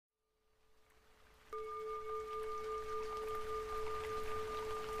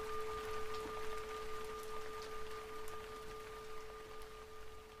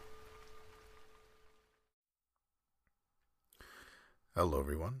Hello,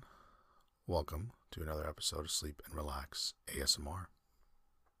 everyone. Welcome to another episode of Sleep and Relax ASMR.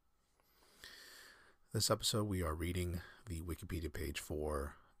 This episode, we are reading the Wikipedia page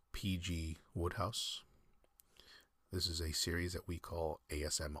for P.G. Wodehouse. This is a series that we call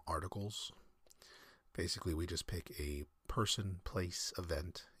ASM Articles. Basically, we just pick a person, place,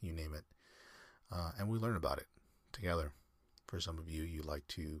 event, you name it, and we learn about it together. For some of you, you like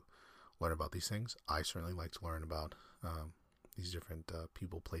to learn about these things. I certainly like to learn about these different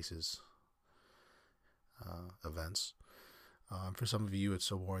people, places, events. For some of you, it's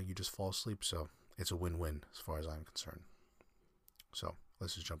so boring you just fall asleep, so it's a win-win as far as I'm concerned. So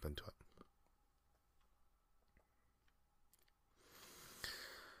let's just jump into it.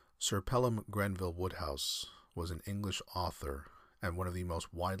 Sir Pelham Grenville Wodehouse was an English author and one of the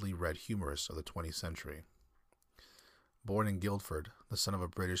most widely read humorists of the 20th century. Born in Guildford, the son of a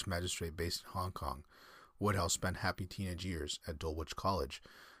British magistrate based in Hong Kong, Wodehouse spent happy teenage years at Dulwich College,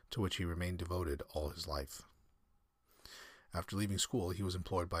 to which he remained devoted all his life. After leaving school, he was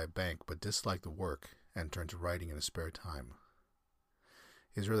employed by a bank but disliked the work and turned to writing in his spare time.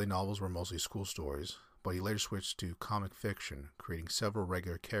 His early novels were mostly school stories, but he later switched to comic fiction, creating several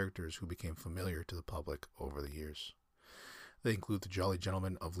regular characters who became familiar to the public over the years. They include the jolly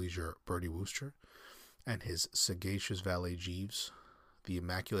gentleman of leisure Bertie Wooster and his sagacious valet Jeeves, the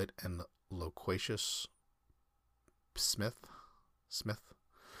immaculate and loquacious Smith,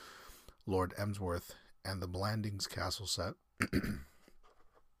 Lord Emsworth, and the Blandings Castle set,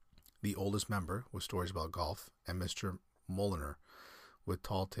 the oldest member with stories about golf, and Mr. Molyneux with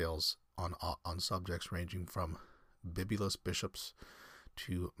tall tales on subjects ranging from bibulous bishops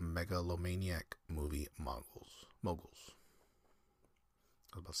to megalomaniac movie moguls. I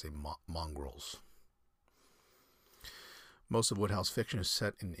was about to say mongrels. Most of Wodehouse fiction is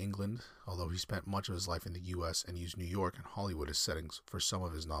set in England, although he spent much of his life in the U.S. and used New York and Hollywood as settings for some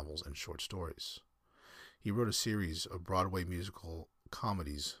of his novels and short stories. He wrote a series of Broadway musical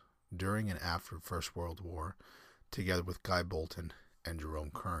comedies during and after the First World War, together with Guy Bolton and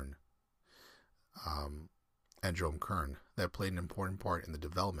Jerome Kern, that played an important part in the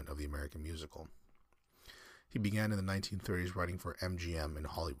development of the American musical. He began in the 1930s writing for MGM in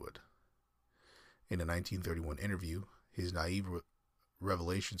Hollywood. In a 1931 interview, his naive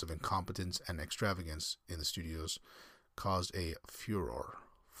revelations of incompetence and extravagance in the studios caused a furor.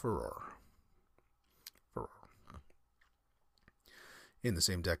 In the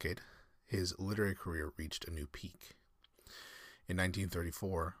same decade, his literary career reached a new peak. In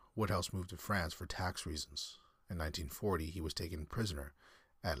 1934, Wodehouse moved to France for tax reasons. In 1940, he was taken prisoner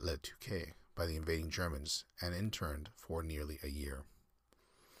at Le Touquet by the invading Germans and interned for nearly a year.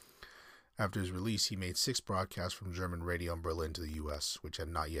 After his release, he made 6 broadcasts from German radio in Berlin to the U.S., which had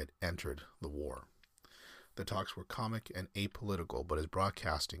not yet entered the war. The talks were comic and apolitical, but his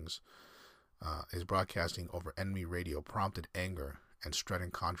broadcasting over enemy radio prompted anger and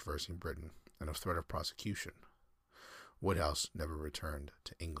strident controversy in Britain and a threat of prosecution. Wodehouse never returned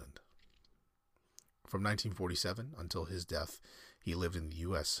to England. From 1947 until his death, he lived in the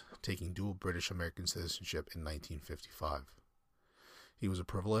U.S., taking dual British-American citizenship in 1955. He was a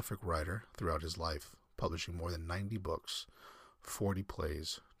prolific writer throughout his life, publishing more than 90 books, 40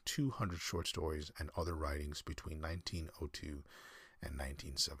 plays, 200 short stories, and other writings between 1902 and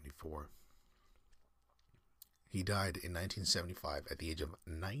 1974. He died in 1975 at the age of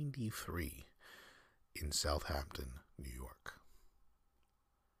 93 in Southampton, New York.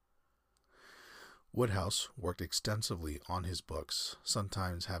 Wodehouse worked extensively on his books,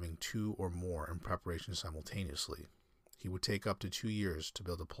 sometimes having 2 or more in preparation simultaneously. He would take up to 2 years to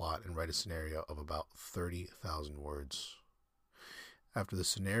build a plot and write a scenario of about 30,000 words. After the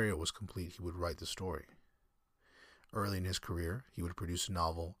scenario was complete, he would write the story. Early in his career, he would produce a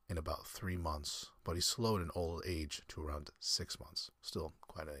novel in about 3 months, but he slowed in old age to around 6 months. Still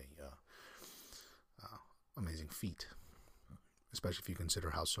quite a amazing feat, especially if you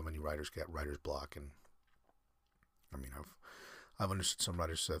consider how so many writers get writer's block. And I mean, I've understood some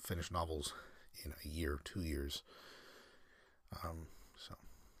writers finish novels in a year, 2 years.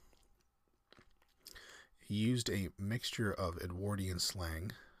 He used a mixture of Edwardian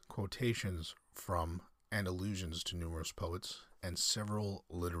slang, quotations from and allusions to numerous poets, and several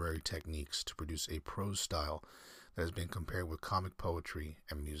literary techniques to produce a prose style that has been compared with comic poetry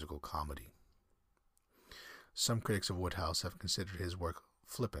and musical comedy. Some critics of Wodehouse have considered his work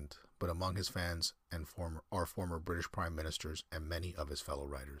flippant, but among his fans are former British prime ministers and many of his fellow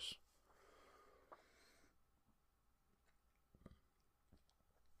writers.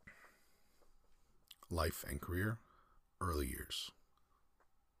 Life and career, early years.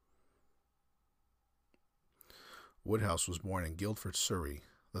 Woodhouse was born in Guildford, Surrey,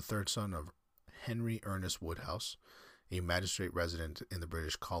 the third son of Henry Ernest Woodhouse, a magistrate resident in the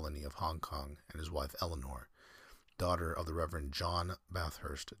British colony of Hong Kong, and his wife Eleanor, daughter of the Reverend John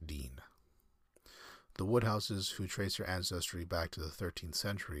Bathurst, Dean. The Woodhouses, who trace their ancestry back to the 13th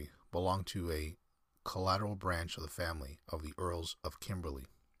century, belong to a collateral branch of the family of the Earls of Kimberley.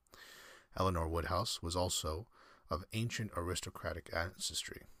 Eleanor Woodhouse was also of ancient aristocratic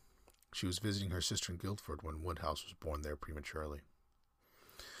ancestry. She was visiting her sister in Guildford when Woodhouse was born there prematurely.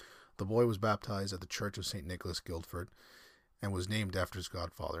 The boy was baptized at the Church of St. Nicholas, Guildford, and was named after his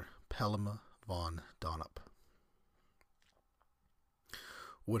godfather, Pelham von Donop.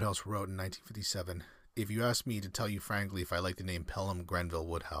 Woodhouse wrote in 1957, "If you ask me to tell you frankly if I like the name Pelham Grenville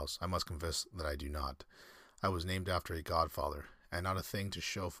Woodhouse, I must confess that I do not. I was named after a godfather, and not a thing to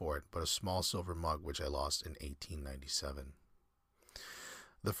show for it, but a small silver mug which I lost in 1897.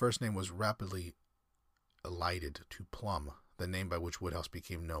 The first name was rapidly elided to Plum, the name by which Woodhouse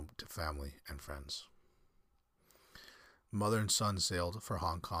became known to family and friends. Mother and son sailed for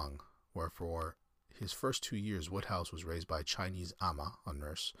Hong Kong, where for his first 2 years Woodhouse was raised by a Chinese ama, a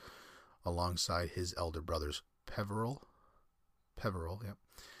nurse, alongside his elder brothers Peveril,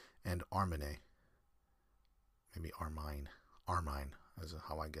 and Armine. Maybe Armine is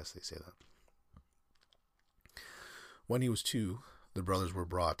how I guess they say that. When he was 2, the brothers were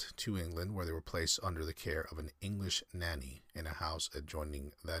brought to England, where they were placed under the care of an English nanny in a house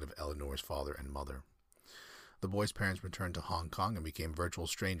adjoining that of Eleanor's father and mother. The boy's parents returned to Hong Kong and became virtual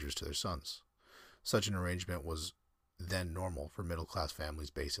strangers to their sons. Such an arrangement was then normal for middle-class families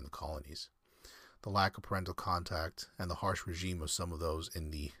based in the colonies. The lack of parental contact and the harsh regime of some of those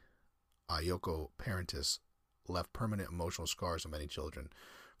in the Ayoko Parentis left permanent emotional scars on many children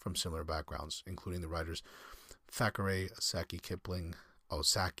from similar backgrounds, including the writers Thackeray, Saki Kipling,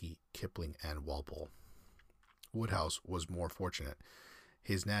 and Walpole. Woodhouse was more fortunate.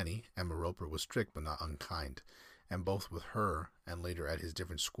 His nanny, Emma Roper, was strict but not unkind, and both with her and later at his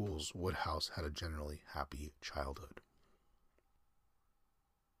different schools, Woodhouse had a generally happy childhood.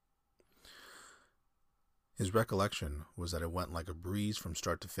 His recollection was that it went like a breeze from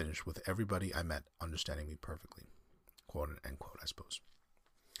start to finish, with everybody I met understanding me perfectly. Quote, end quote, I suppose.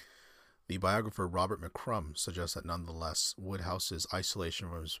 The biographer Robert McCrum suggests that nonetheless, Woodhouse's isolation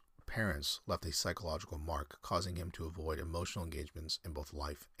from his parents left a psychological mark, causing him to avoid emotional engagements in both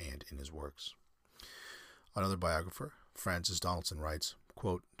life and in his works. Another biographer, Francis Donaldson, writes,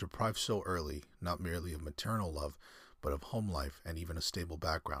 quote, "Deprived so early, not merely of maternal love, but of home life and even a stable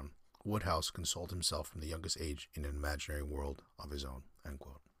background, Woodhouse consoled himself from the youngest age in an imaginary world of his own." End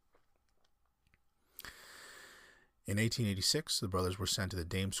quote. In 1886, the brothers were sent to the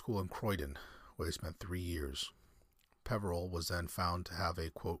Dame School in Croydon, where they spent 3 years. Peveril was then found to have a,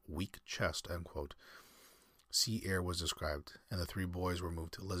 quote, weak chest, end quote. Sea air was described, and the 3 boys were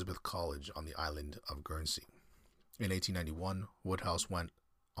moved to Elizabeth College on the island of Guernsey. In 1891, Woodhouse went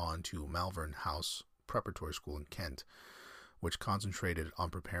on to Malvern House Preparatory School in Kent, which concentrated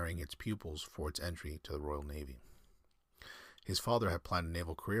on preparing its pupils for its entry to the Royal Navy. His father had planned a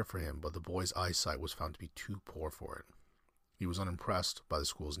naval career for him, but the boy's eyesight was found to be too poor for it. He was unimpressed by the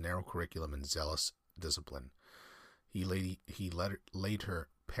school's narrow curriculum and zealous discipline. He later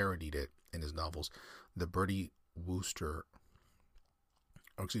parodied it in his novels with Bertie Wooster,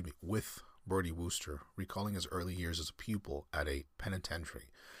 recalling his early years as a pupil at a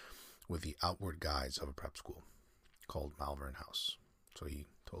penitentiary with the outward guise of a prep school called Malvern House. So he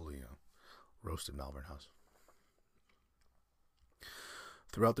totally roasted Malvern House.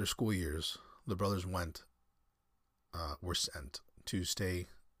 Throughout their school years, the brothers were sent to stay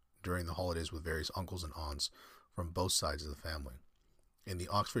during the holidays with various uncles and aunts from both sides of the family. In the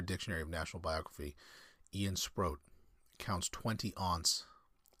Oxford Dictionary of National Biography, Ian Sproat counts 20 aunts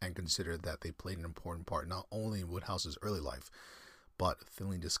and considered that they played an important part not only in Woodhouse's early life, but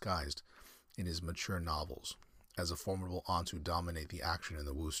thinly disguised in his mature novels, as a formidable aunts who dominate the action in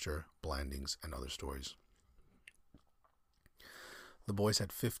the Wooster, Blandings, and other stories. The boys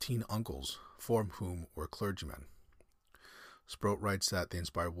had 15 uncles, 4 of whom were clergymen. Sproat writes that they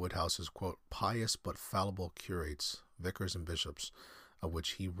inspired Woodhouse's, quote, pious but fallible curates, vicars, and bishops, of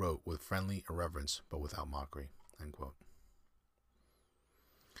which he wrote with friendly irreverence but without mockery, end quote.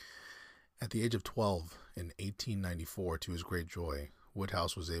 At the age of 12, in 1894, to his great joy,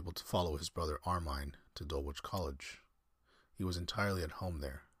 Woodhouse was able to follow his brother Armine to Dulwich College. He was entirely at home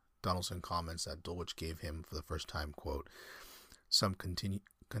there. Donaldson comments that Dulwich gave him, for the first time, quote, some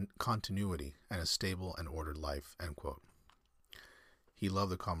continuity and a stable and ordered life, end quote. He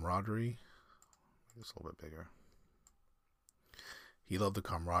loved the camaraderie. It's a little bit bigger. He loved the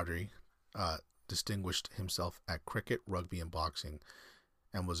camaraderie, distinguished himself at cricket, rugby, and boxing,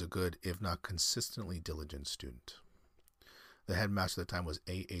 and was a good, if not consistently diligent student. The headmaster at the time was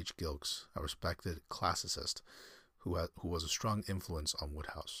A. H. Gilkes, a respected classicist who was a strong influence on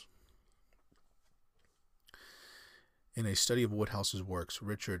Woodhouse. In a study of Woodhouse's works,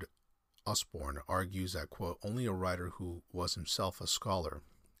 Richard Usborne argues that, quote, only a writer who was himself a scholar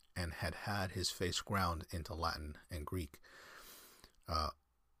and had had his face ground into Latin and Greek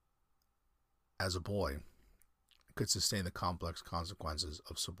as a boy could sustain the complex consequences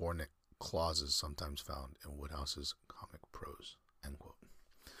of subordinate clauses sometimes found in Woodhouse's comic prose, end quote.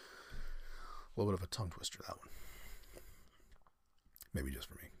 A little bit of a tongue twister, that one. Maybe just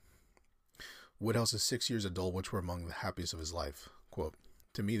for me. Woodhouse's 6 years at Dulwich were among the happiest of his life. Quote,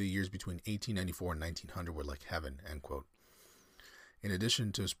 to me, the years between 1894 and 1900 were like heaven, end quote. In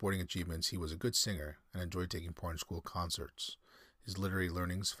addition to his sporting achievements, he was a good singer and enjoyed taking part in school concerts. His literary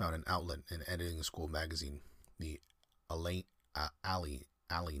learnings found an outlet in editing a school magazine, the Alenian.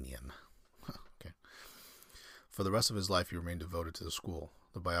 Okay. For the rest of his life, he remained devoted to the school.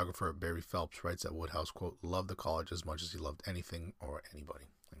 The biographer Barry Phelps writes that Woodhouse, quote, loved the college as much as he loved anything or anybody,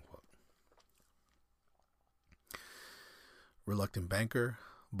 end quote. Reluctant banker,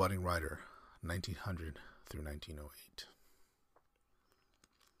 budding writer, 1900 through 1908.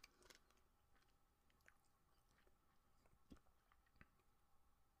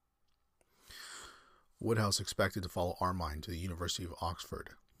 Woodhouse expected to follow Armine to the University of Oxford,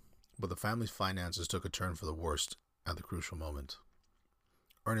 but the family's finances took a turn for the worst at the crucial moment.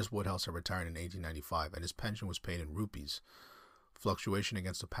 Ernest Woodhouse had retired in 1895, and his pension was paid in rupees. Fluctuation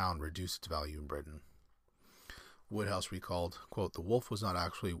against the pound reduced its value in Britain. Woodhouse recalled, quote, the wolf was not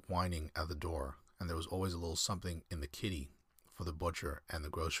actually whining at the door, and there was always a little something in the kitty for the butcher and the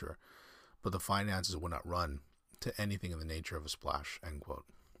grocer, but the finances would not run to anything in the nature of a splash, end quote.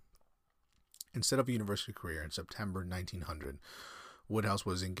 Instead of a university career, in September 1900, Woodhouse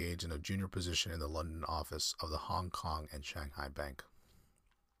was engaged in a junior position in the London office of the Hong Kong and Shanghai Bank.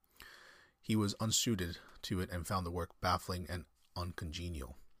 He was unsuited to it and found the work baffling and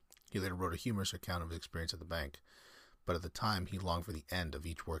uncongenial. He later wrote a humorous account of his experience at the bank, but at the time he longed for the end of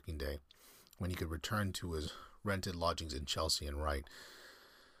each working day, when he could return to his rented lodgings in Chelsea and write.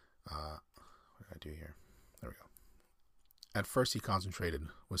 What did I do here? There we go. At first, he concentrated,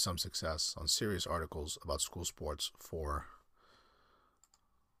 with some success, on serious articles about school sports for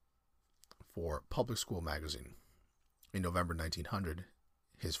Public School magazine. In November 1900,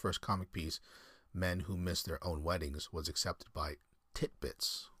 his first comic piece, Men Who Missed Their Own Weddings, was accepted by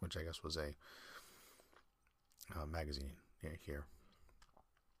Titbits, which I guess was a magazine here.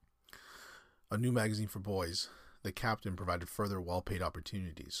 A new magazine for boys, The Captain provided further well-paid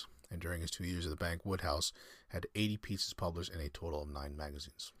opportunities, and during his 2 years at the bank, Woodhouse had 80 pieces published in a total of 9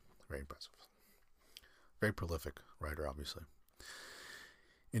 magazines. Very impressive. Very prolific writer, obviously.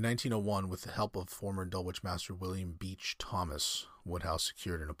 In 1901, with the help of former Dulwich master William Beach Thomas, Woodhouse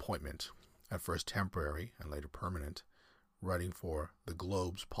secured an appointment, at first temporary and later permanent, writing for the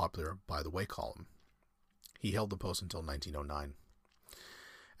Globe's popular By the Way column. He held the post until 1909.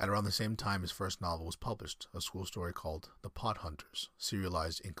 At around the same time, his first novel was published, a school story called The Pot Hunters,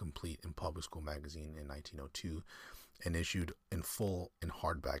 serialized incomplete in Public School magazine in 1902 and issued in full in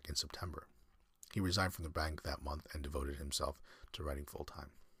hardback in September. He resigned from the bank that month and devoted himself to writing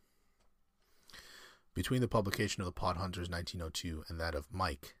full-time. Between the publication of The Pot Hunters 1902 and that of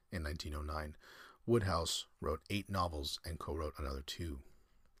Mike in 1909, Woodhouse wrote 8 novels and co-wrote another 2.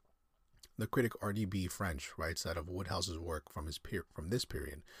 The critic R.D.B. French writes that of Woodhouse's work from this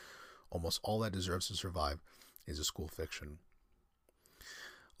period, almost all that deserves to survive is a school fiction.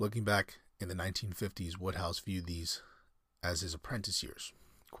 Looking back in the 1950s, Woodhouse viewed these as his apprentice years.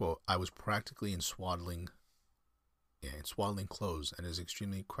 Quote, I was practically in swaddling clothes, and it is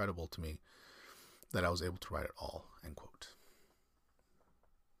extremely credible to me that I was able to write it all, end quote.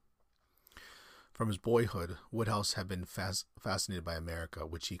 From his boyhood, Woodhouse had been fascinated by America,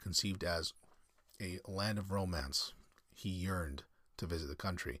 which he conceived as a land of romance. He yearned to visit the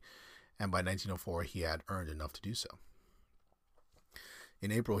country, and by 1904 he had earned enough to do so.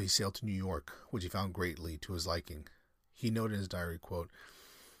 In April, he sailed to New York, which he found greatly to his liking. He noted in his diary, quote,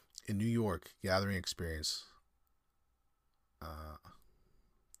 in New York, gathering experience,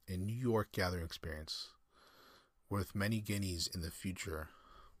 worth many guineas in the future,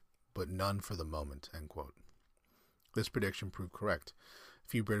 but none for the moment, end quote. This prediction proved correct.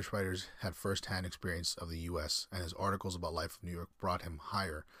 Few British writers had first-hand experience of the U.S., and his articles about life in New York brought him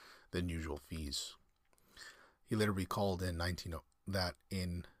higher than usual fees. He later recalled that,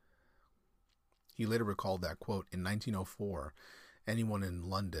 quote, in 1904, anyone in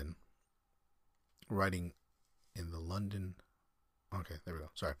London writing in the London... Okay, there we go.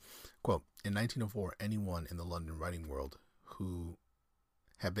 Sorry. Quote, in 1904, anyone in the London writing world who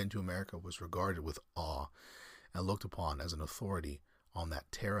had been to America was regarded with awe and looked upon as an authority on that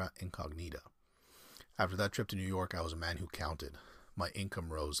terra incognita. After that trip to New York, I was a man who counted. My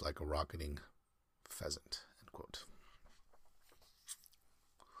income rose like a rocketing pheasant. End quote.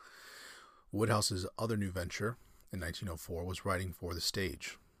 Woodhouse's other new venture in 1904 was writing for the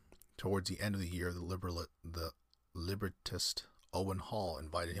stage. Towards the end of the year, the librettist Owen Hall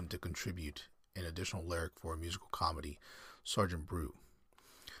invited him to contribute an additional lyric for a musical comedy, Sergeant Brew.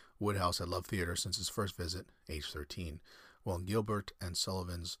 Woodhouse had loved theater since his first visit, age 13, while Gilbert and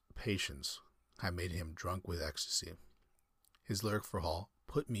Sullivan's Patience had made him drunk with ecstasy. His lyric for Hall,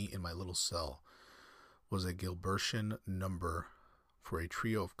 Put Me in My Little Cell, was a Gilbertian number for a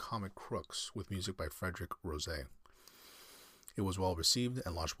trio of comic crooks with music by Frederic Rosset. It was well received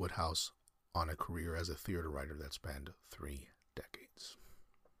and launched Woodhouse on a career as a theater writer that spanned 3 decades.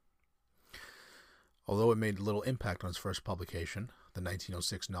 Although it made little impact on its first publication, the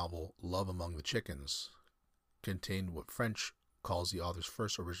 1906 novel Love Among the Chickens contained what French calls the author's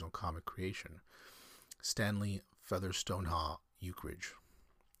first original comic creation, Stanley Featherstonhaugh Eucridge.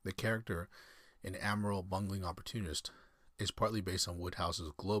 The character, an amoral bungling opportunist, is partly based on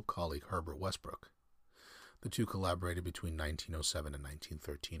Woodhouse's Globe colleague Herbert Westbrook. The two collaborated between 1907 and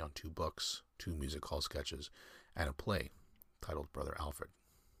 1913 on 2 books, 2 music hall sketches, and a play titled Brother Alfred.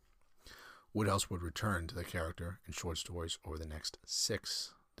 Woodhouse would return to the character in short stories over the next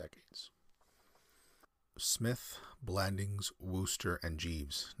 6 decades. Smith, Blandings, Wooster, and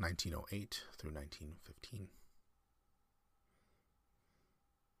Jeeves, 1908 through 1915.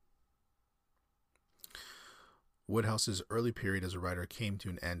 Woodhouse's early period as a writer came to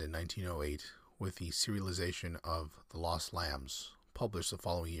an end in 1908 with the serialization of The Lost Lambs, published the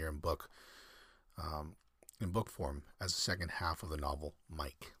following year in book form as the second half of the novel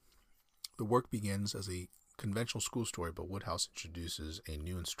Mike. The work begins as a conventional school story, but Woodhouse introduces a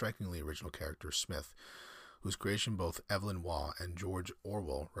new and strikingly original character, Smith, whose creation both Evelyn Waugh and George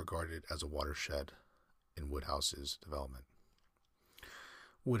Orwell regarded as a watershed in Woodhouse's development.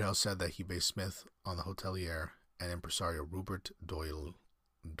 Woodhouse said that he based Smith on the hotelier and impresario Rupert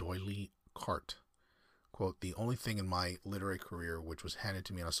D'Oyly Carte. Quote, the only thing in my literary career which was handed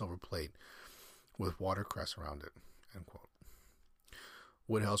to me on a silver plate with watercress around it, end quote.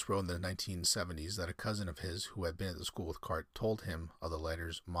 Woodhouse wrote in the 1970s that a cousin of his who had been at the school with Carte told him of the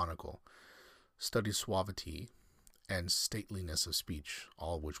writer's monocle, studied suavity and stateliness of speech,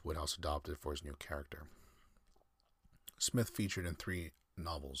 all of which Woodhouse adopted for his new character. Smith featured in 3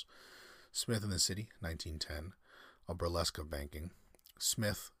 novels, Smith in the City, 1910, a burlesque of banking,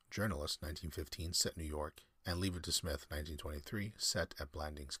 Smith, Journalist, 1915, set in New York, and Leave It to Smith, 1923, set at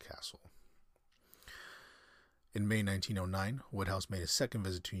Blandings Castle. In May 1909, Woodhouse made a second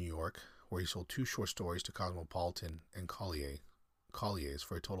visit to New York, where he sold 2 short stories to Cosmopolitan and Collier's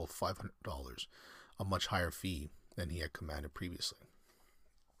for a total of $500, a much higher fee than he had commanded previously.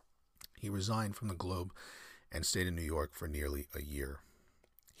 He resigned from the Globe and stayed in New York for nearly a year.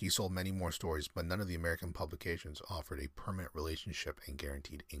 He sold many more stories, but none of the American publications offered a permanent relationship and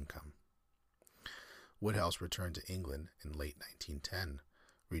guaranteed income. Woodhouse returned to England in late 1910,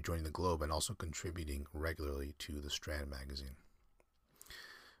 rejoining the Globe and also contributing regularly to the Strand magazine.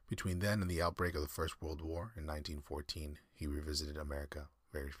 Between then and the outbreak of the First World War in 1914, he revisited America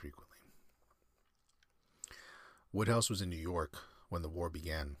very frequently. Woodhouse was in New York when the war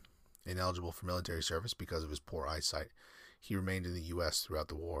began. Ineligible for military service because of his poor eyesight, he remained in the U.S. throughout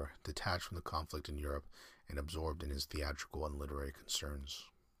the war, detached from the conflict in Europe and absorbed in his theatrical and literary concerns.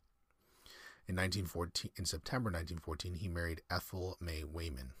 In September 1914, he married Ethel May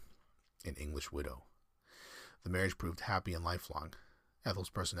Wayman, an English widow. The marriage proved happy and lifelong.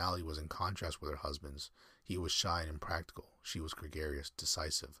 Ethel's personality was in contrast with her husband's. He was shy and impractical. She was gregarious,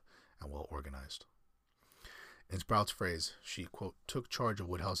 decisive, and well organized. In Sprout's phrase, she, quote, took charge of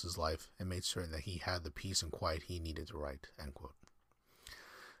Woodhouse's life and made certain that he had the peace and quiet he needed to write, end quote.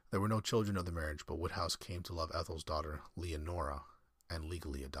 There were no children of the marriage, but Woodhouse came to love Ethel's daughter, Leonora, and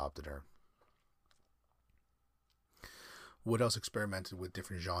legally adopted her. Woodhouse experimented with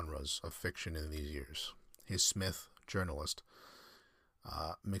different genres of fiction in these years. His Smith, Journalist,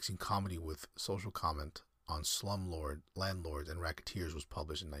 mixing comedy with social comment on landlords, and racketeers, was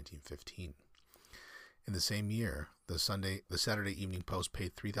published in 1915. In the same year, the Saturday Evening Post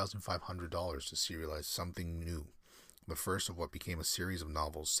paid $3,500 to serialize Something New, the first of what became a series of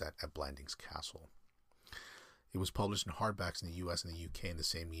novels set at Blandings Castle. It was published in hardbacks in the U.S. and the U.K. in that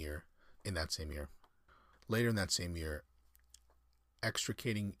same year. Later in that same year,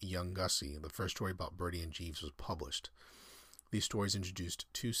 Extricating Young Gussie, the first story about Bertie and Jeeves, was published. These stories introduced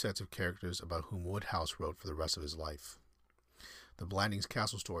two sets of characters about whom Wodehouse wrote for the rest of his life. The Blandings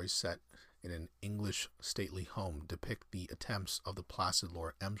Castle stories, set in an English stately home, depict the attempts of the placid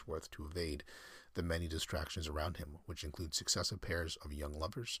Lord Emsworth to evade the many distractions around him, which include successive pairs of young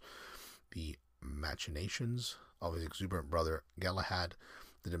lovers, the machinations of his exuberant brother Galahad,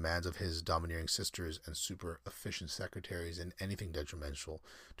 the demands of his domineering sisters and super-efficient secretaries, and anything detrimental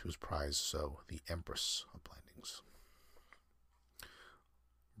to his prize, so the Empress of Blandings.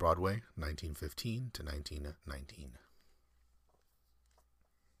 Broadway, 1915 to 1919.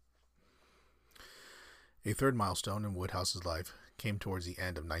 A third milestone in Wodehouse's life came towards the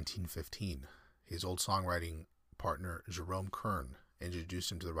end of 1915. His old songwriting partner, Jerome Kern,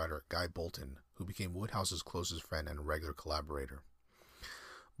 introduced him to the writer Guy Bolton, who became Wodehouse's closest friend and regular collaborator.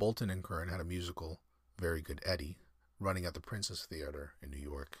 Bolton and Kern had a musical, Very Good Eddie, running at the Princess Theater in New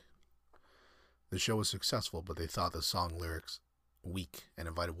York. The show was successful, but they thought the song lyrics weak and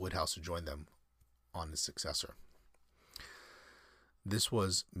invited Wodehouse to join them on his successor. This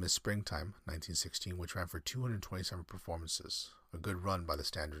was Miss Springtime, 1916, which ran for 227 performances, a good run by the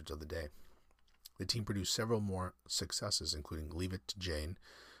standards of the day. The team produced several more successes, including Leave It to Jane,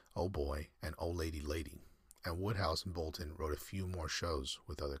 Oh Boy, and Oh Lady Lady, and Wodehouse and Bolton wrote a few more shows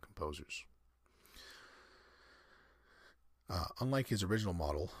with other composers. Unlike his original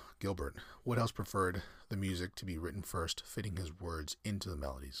model, Gilbert, Wodehouse preferred the music to be written first, fitting his words into the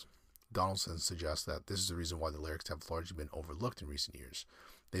melodies. Donaldson suggests that this is the reason why the lyrics have largely been overlooked in recent years.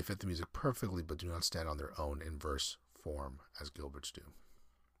 They fit the music perfectly but do not stand on their own in verse form as Gilbert's do.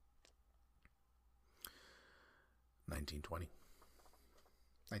 1920.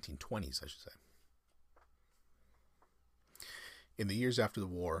 1920s, I should say. In the years after the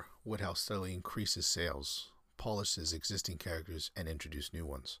war, Wodehouse steadily increased his sales, polished his existing characters, and introduced new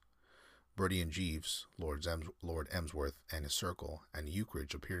ones. Bertie and Jeeves, Lord Emsworth and his circle, and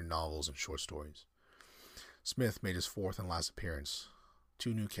Eucridge appeared in novels and short stories. Smith made his fourth and last appearance.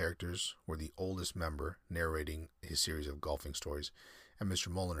 Two new characters were the oldest member, narrating his series of golfing stories, and Mr.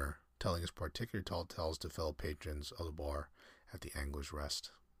 Mulliner, telling his particular tall tales to fellow patrons of the bar at the Angler's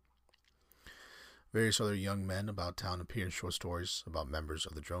Rest. Various other young men about town appeared in short stories about members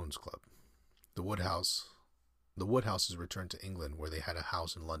of the Drones Club. The Wodehouses returned to England, where they had a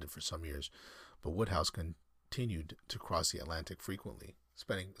house in London for some years, but Wodehouse continued to cross the Atlantic frequently,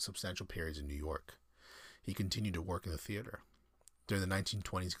 spending substantial periods in New York. He continued to work in the theater. During the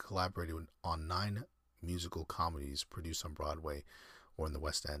 1920s, he collaborated on 9 musical comedies produced on Broadway or in the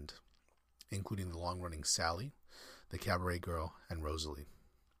West End, including the long-running Sally, The Cabaret Girl, and Rosalie.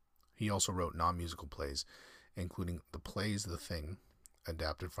 He also wrote non-musical plays, including The Play's The Thing,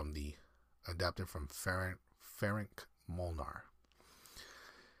 adapted from Ferenc Molnar,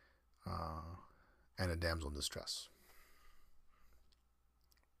 and A Damsel in Distress.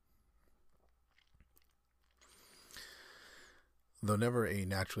 Though never a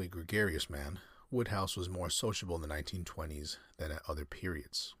naturally gregarious man, Wodehouse was more sociable in the 1920s than at other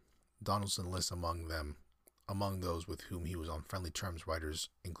periods. Donaldson lists among those with whom he was on friendly terms writers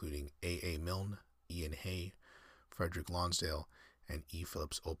including A. Milne, Ian Hay, Frederick Lonsdale, and E.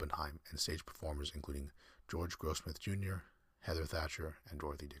 Phillips Oppenheim, and stage performers including George Grossmith Jr., Heather Thatcher, and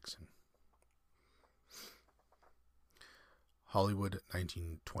Dorothy Dixon. Hollywood,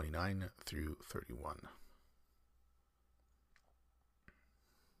 1929 through 31.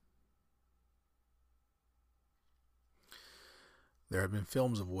 There have been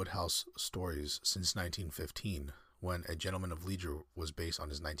films of Wodehouse stories since 1915, when A Gentleman of Leisure was based on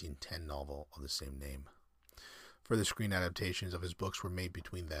his 1910 novel of the same name. Further screen adaptations of his books were made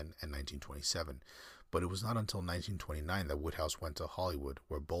between then and 1927, but it was not until 1929 that Wodehouse went to Hollywood,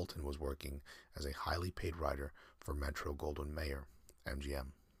 where Bolton was working as a highly paid writer for Metro-Goldwyn-Mayer,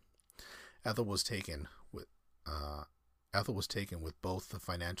 MGM. Ethel was taken with both the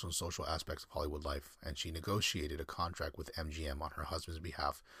financial and social aspects of Hollywood life, and she negotiated a contract with MGM on her husband's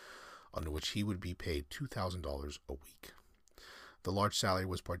behalf, under which he would be paid $2,000 a week. The large salary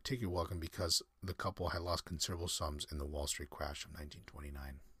was particularly welcome because the couple had lost considerable sums in the Wall Street crash of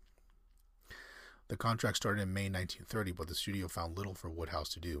 1929. The contract started in May 1930, but the studio found little for Wodehouse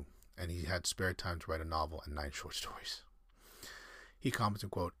to do, and he had spare time to write a novel and 9 short stories. He commented,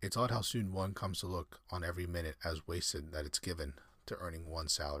 quote, "It's odd how soon one comes to look on every minute as wasted that it's given to earning one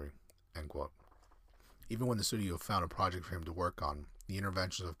salary," end quote. Even when the studio found a project for him to work on, the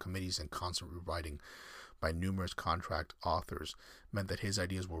interventions of committees and constant rewriting by numerous contract authors meant that his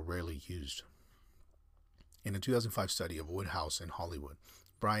ideas were rarely used. In a 2005 study of Wodehouse in Hollywood,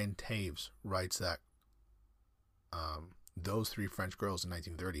 Brian Taves writes that Those Three French Girls in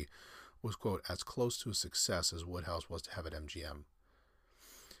 1930 was, quote, as close to a success as Wodehouse was to have at MGM.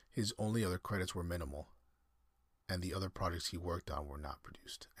 His only other credits were minimal, and the other projects he worked on were not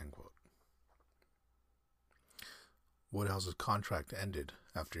produced, end quote. Wodehouse's contract ended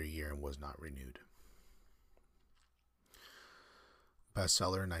after a year and was not renewed.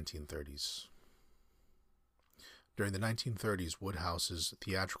 Bestseller 1930s. During the 1930s, Wodehouse's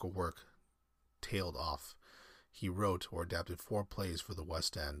theatrical work tailed off. He wrote or adapted 4 plays for the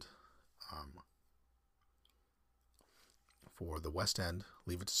West End.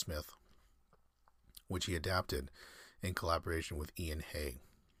 Leave It to Smith, which he adapted in collaboration with Ian Hay,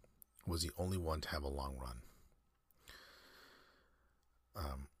 was the only one to have a long run.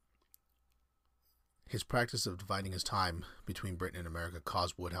 His practice of dividing his time between Britain and America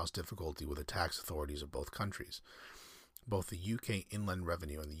caused Wodehouse difficulty with the tax authorities of both countries. Both the UK Inland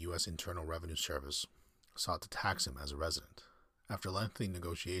Revenue and the US Internal Revenue Service sought to tax him as a resident. After lengthy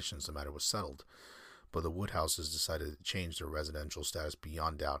negotiations, the matter was settled, but the Wodehouses decided to change their residential status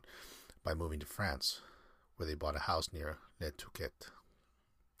beyond doubt by moving to France, where they bought a house near Le Touquetin,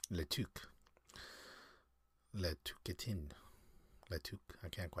 I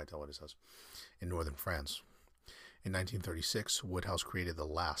can't quite tell what it says, in northern France. In 1936, Wodehouse created the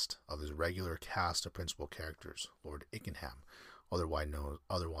last of his regular cast of principal characters, Lord Ickenham,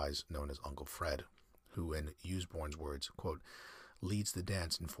 otherwise known as Uncle Fred, who, in Usborne's words, quote, leads the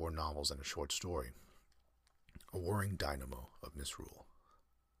dance in 4 novels and a short story, a whirring dynamo of misrule,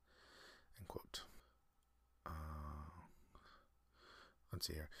 end quote. Let's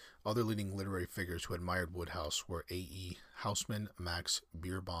see here. Other leading literary figures who admired Wodehouse were A.E. Housman, Max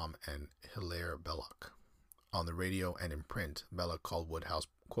Beerbohm, and Hilaire Belloc. On the radio and in print, Belloc called Wodehouse,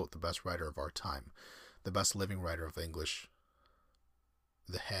 quote, the best writer of our time, the best living writer of English,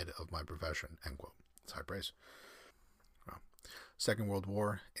 the head of my profession, end quote. It's high praise. Well, Second World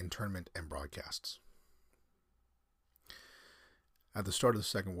War, internment and broadcasts. At the start of the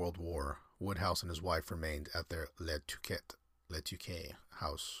Second World War, Wodehouse and his wife remained at their Le Touquet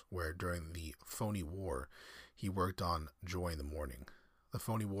house, where during the Phoney War he worked on Joy in the Morning. The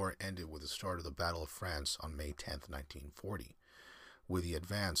Phoney War ended with the start of the Battle of France on May 10, 1940. With the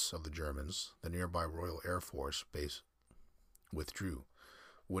advance of the Germans, the nearby Royal Air Force base withdrew.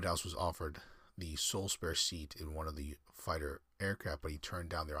 Wodehouse was offered the sole spare seat in one of the fighter aircraft, but he turned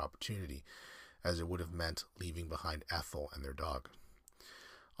down their opportunity, as it would have meant leaving behind Ethel and their dog.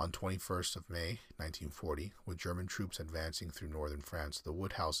 On 21st of May, 1940, with German troops advancing through northern France, the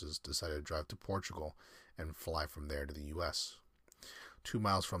Wodehouses decided to drive to Portugal and fly from there to the U.S. 2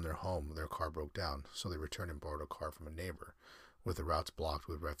 miles from their home, their car broke down, so they returned and borrowed a car from a neighbor. With the routes blocked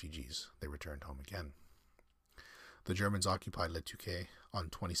with refugees, they returned home again. The Germans occupied Le Touquet on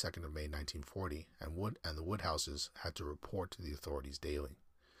 22nd of May, 1940, and the Wodehouses had to report to the authorities daily.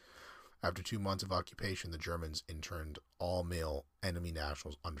 After 2 months of occupation, the Germans interned all male enemy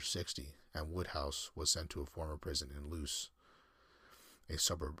nationals under 60, and Wodehouse was sent to a former prison in Luce, a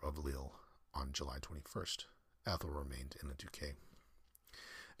suburb of Lille, on July 21st. Ethel remained in Le Touquet.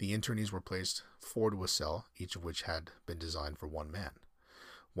 The internees were placed 4 to a cell, each of which had been designed for 1 man.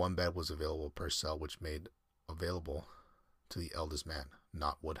 1 bed was available per cell, which made available to the eldest man,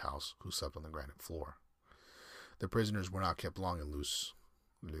 not Wodehouse, who slept on the granite floor. The prisoners were not kept long in Luce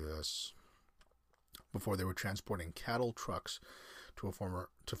before they were transporting cattle trucks to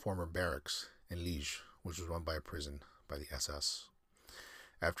former barracks in Liège, which was run by a prison by the SS.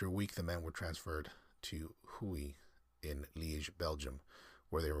 After a week, the men were transferred to Huy in Liège, Belgium,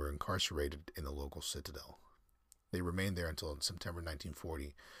 where they were incarcerated in the local citadel. They remained there until September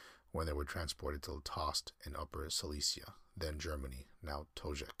 1940, when they were transported to Tost in Upper Silesia, then Germany, now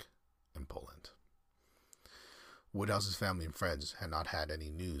Tojek, in Poland. Wodehouse's family and friends had not had any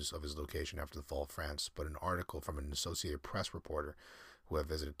news of his location after the fall of France, but an article from an Associated Press reporter who had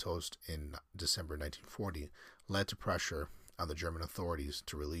visited Tost in December 1940 led to pressure on the German authorities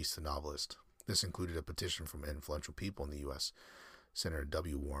to release the novelist. This included a petition from influential people in the U.S. Senator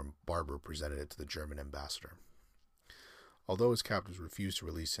W. Warren Barber presented it to the German ambassador. Although his captors refused to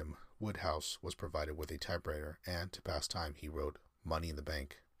release him, Wodehouse was provided with a typewriter, and to pass time, he wrote Money in the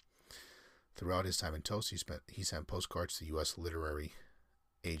Bank. Throughout his time in Tost, he sent postcards to the U.S. literary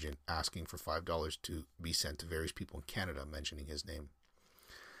agent asking for $5 to be sent to various people in Canada mentioning his name.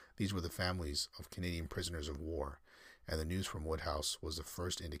 These were the families of Canadian prisoners of war, and the news from Wodehouse was the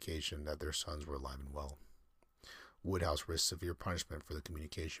first indication that their sons were alive and well. Wodehouse risked severe punishment for the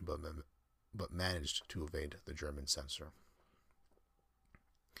communication, but managed to evade the German censor.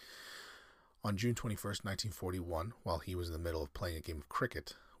 On June 21, 1941, while he was in the middle of playing a game of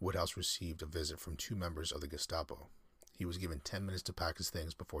cricket, Wodehouse received a visit from 2 members of the Gestapo. He was given 10 minutes to pack his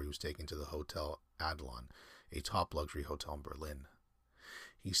things before he was taken to the Hotel Adlon, a top luxury hotel in Berlin.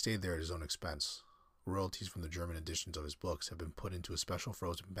 He stayed there at his own expense. Royalties from the German editions of his books had been put into a special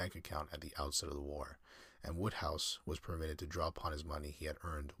frozen bank account at the outset of the war, and Woodhouse was permitted to draw upon his money he had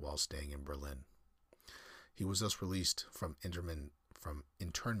earned while staying in Berlin. He was thus released from internment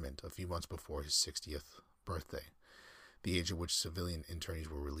a few months before his 60th birthday, the age at which civilian internees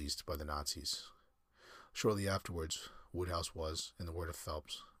were released by the Nazis. Shortly afterwards, Woodhouse was, in the word of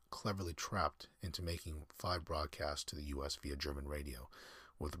Phelps, cleverly trapped into making 5 broadcasts to the U.S. via German radio,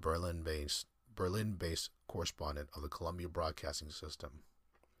 with the Berlin-based correspondent of the Columbia Broadcasting System.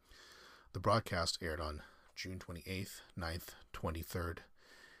 The broadcast aired on June 28th, 9th, 23rd,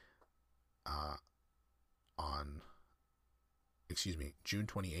 June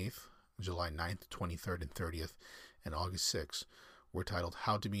 28th, July 9th, 23rd, and 30th, and August 6th, were titled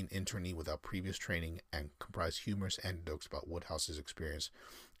How to Be an Internee Without Previous Training and comprised humorous anecdotes about Woodhouse's experience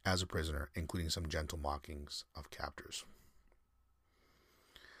as a prisoner, including some gentle mockings of captors.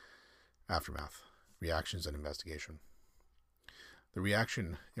 Aftermath, reactions, and investigation. The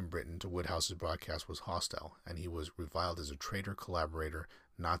reaction in Britain to Woodhouse's broadcast was hostile, and he was reviled as a traitor, collaborator,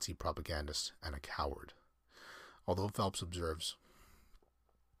 Nazi propagandist, and a coward. Although Phelps observes,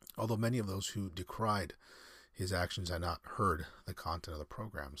 although many of those who decried his actions had not heard the content of the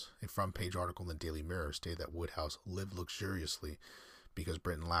programs, a front-page article in the Daily Mirror stated that Woodhouse lived luxuriously because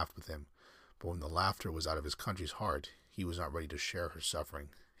Britain laughed with him, but when the laughter was out of his country's heart, he was not ready to share her suffering.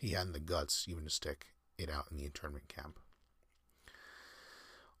 He hadn't the guts even to stick it out in the internment camp.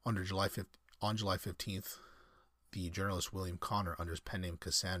 On July 15th, the journalist William Connor, under his pen name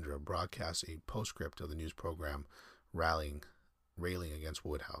Cassandra, broadcast a postscript of the news program railing against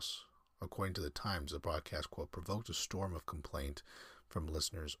Woodhouse. According to the Times, the broadcast, quote, provoked a storm of complaint from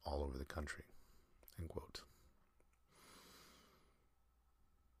listeners all over the country, end quote.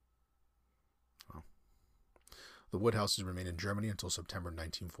 Well, the Woodhouses remained in Germany until September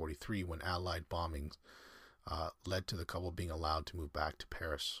 1943, when Allied bombings led to the couple being allowed to move back to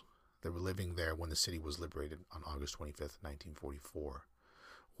Paris. They were living there when the city was liberated on August 25th, 1944.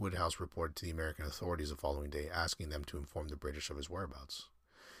 Woodhouse reported to the American authorities the following day, asking them to inform the British of his whereabouts.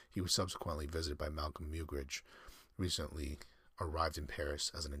 He was subsequently visited by Malcolm Muggeridge, recently arrived in Paris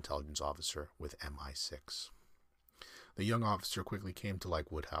as an intelligence officer with MI6. The young officer quickly came to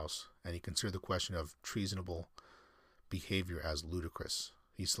like Woodhouse, and he considered the question of treasonable behavior as ludicrous.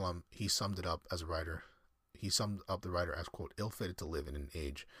 He summed up the writer as, quote, ill-fitted to live in an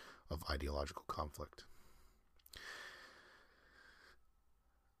age of ideological conflict.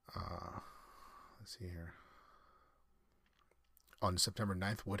 Let's see here. On September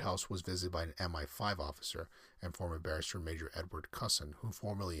 9th, Woodhouse was visited by an MI5 officer and former barrister Major Edward Cusson, who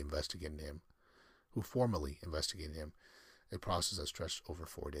formally investigated him, a process that stretched over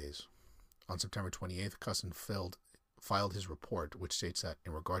 4 days. On September 28th, Cusson filed his report, which states that,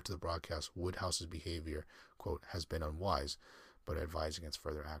 in regard to the broadcast, Woodhouse's behavior, quote, has been unwise, but advised against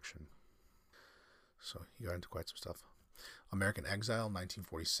further action. So he got into quite some stuff. American exile,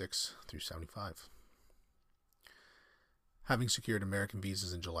 1946 through 75. Having secured American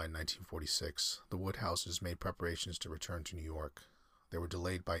visas in July 1946, the Woodhouses made preparations to return to New York. They were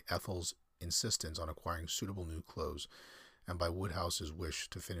delayed by Ethel's insistence on acquiring suitable new clothes, and by Woodhouse's wish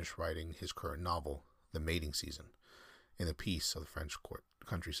to finish writing his current novel, The Mating Season, in the peace of the French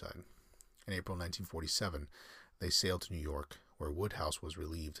countryside. In April 1947, they sailed to New York, where Woodhouse was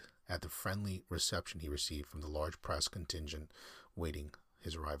relieved at the friendly reception he received from the large press contingent waiting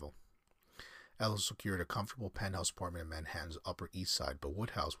his arrival. Ethel secured a comfortable penthouse apartment in Manhattan's Upper East Side, but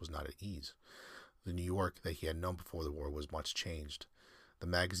Woodhouse was not at ease. The New York that he had known before the war was much changed. The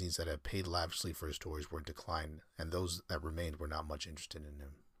magazines that had paid lavishly for his stories were in decline, and those that remained were not much interested in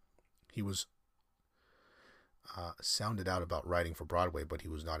him. He was sounded out about writing for Broadway, but he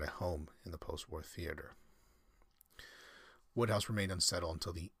was not at home in the post-war theater. Woodhouse remained unsettled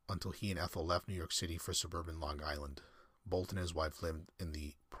until he and Ethel left New York City for suburban Long Island. Bolton and his wife lived in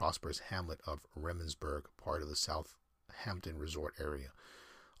the prosperous hamlet of Remensburg, part of the Southampton resort area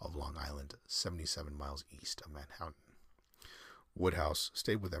of Long Island, 77 miles east of Manhattan. Woodhouse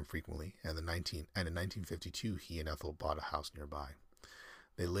stayed with them frequently, and in 1952 he and Ethel bought a house nearby.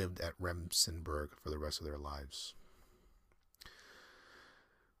 They lived at Remsenburg for the rest of their lives.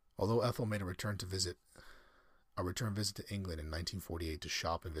 Although Ethel made a return visit to England in 1948 to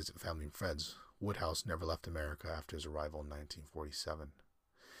shop and visit family and friends, Woodhouse never left America after his arrival in 1947.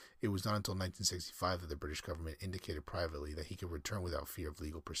 It was not until 1965 that the British government indicated privately that he could return without fear of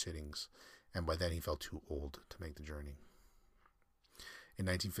legal proceedings, and by then he felt too old to make the journey. In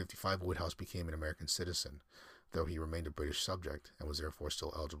 1955, Woodhouse became an American citizen. though he remained a British subject and was therefore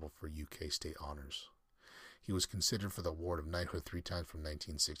still eligible for UK state honours. He was considered for the award of knighthood 3 times from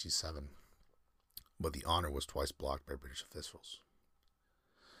 1967, but the honour was twice blocked by British officials.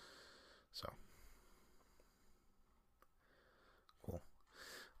 So, cool.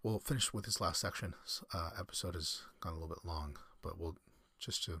 We'll finish with this last section. Episode has gone a little bit long, but we'll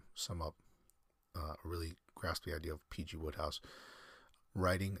just to sum up, really grasp the idea of P.G. Wodehouse: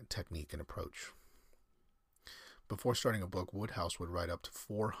 writing, technique, and approach. Before starting a book, Wodehouse would write up to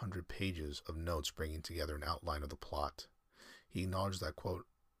 400 pages of notes bringing together an outline of the plot. He acknowledged that, quote,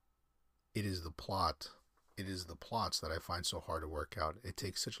 it is the plots that I find so hard to work out. It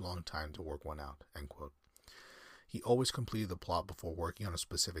takes such a long time to work one out, end quote. He always completed the plot before working on a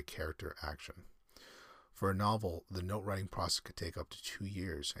specific character action. For a novel, the note-writing process could take up to 2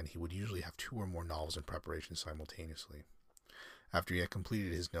 years, and he would usually have 2 or more novels in preparation simultaneously. After he had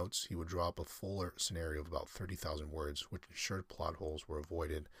completed his notes, he would draw up a fuller scenario of about 30,000 words, which ensured plot holes were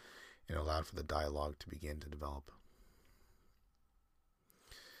avoided and allowed for the dialogue to begin to develop.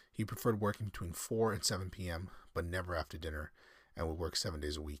 He preferred working between 4 and 7 p.m., but never after dinner, and would work 7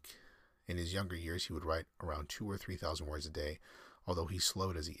 days a week. In his younger years, he would write around 2,000 or 3,000 words a day, although he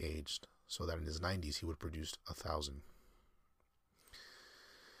slowed as he aged, so that in his 90s he would produce 1,000.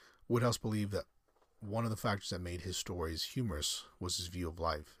 Wodehouse believed that one of the factors that made his stories humorous was his view of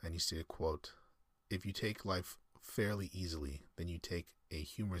life, and he stated, quote, if you take life fairly easily, then you take a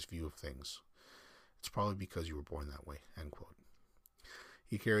humorous view of things. It's probably because you were born that way, end quote.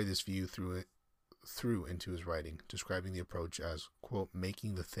 He carried this view through into his writing, describing the approach as, quote,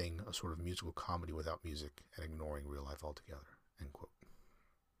 making the thing a sort of musical comedy without music and ignoring real life altogether, end quote.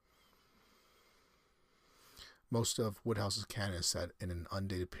 Most of Wodehouse's canon is set in an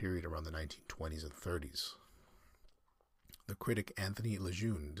undated period around the 1920s and 30s. The critic Anthony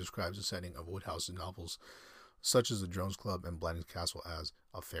Lejeune describes the setting of Wodehouse's novels, such as The Drones Club and Blandings Castle, as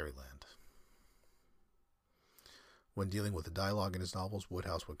a fairyland. When dealing with the dialogue in his novels,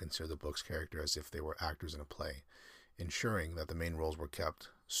 Wodehouse would consider the book's character as if they were actors in a play, ensuring that the main roles were kept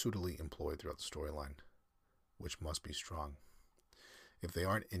suitably employed throughout the storyline, which must be strong. If they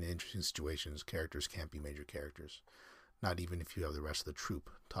aren't in interesting situations, characters can't be major characters, not even if you have the rest of the troupe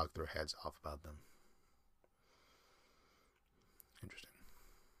talk their heads off about them. Interesting.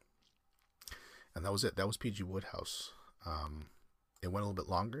 And that was it. That was P.G. Wodehouse. It went a little bit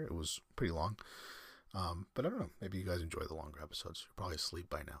longer. It was pretty long. But I don't know. Maybe you guys enjoy the longer episodes. You're probably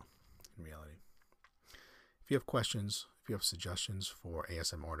asleep by now, in reality. If you have questions, if you have suggestions for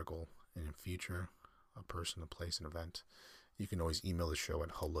ASM article in the future, a person, a place, an event, you can always email the show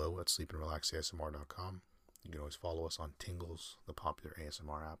at hello@sleepandrelaxasmr.com. You can always follow us on Tingles, the popular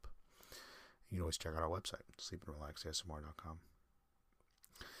ASMR app. You can always check out our website, sleepandrelaxasmr.com.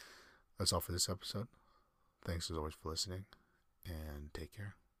 That's all for this episode. Thanks as always for listening, and take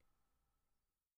care.